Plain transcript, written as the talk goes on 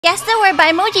Guess the word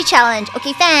by emoji challenge.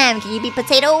 Okay, fam, can you beat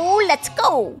Potato? Let's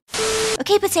go.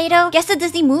 Okay, Potato, guess the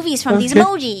Disney movies from these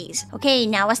emojis. Okay,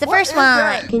 now what's the first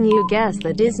one? Can you guess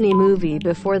the Disney movie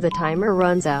before the timer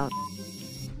runs out?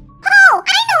 Oh,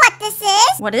 I know what this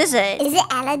is. What is it? Is it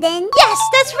Aladdin? Yes,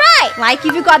 that's right. Like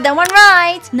if you got that one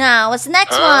right. Now, what's the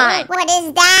next one? What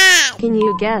is that? Can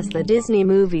you guess the Disney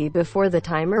movie before the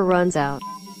timer runs out?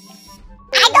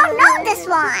 I don't know this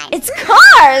one. It's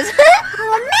Cars.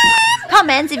 Oh man.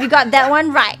 Comments if you got that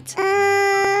one right.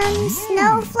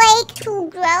 Snowflake, two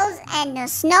girls, and a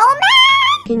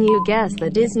snowman? Can you guess the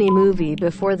Disney movie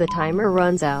before the timer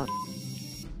runs out?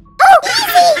 Oh,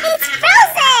 easy! It's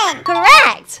Frozen!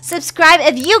 Correct. Subscribe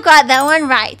if you got that one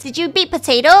right. Did you beat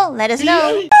Potato? Let us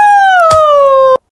know.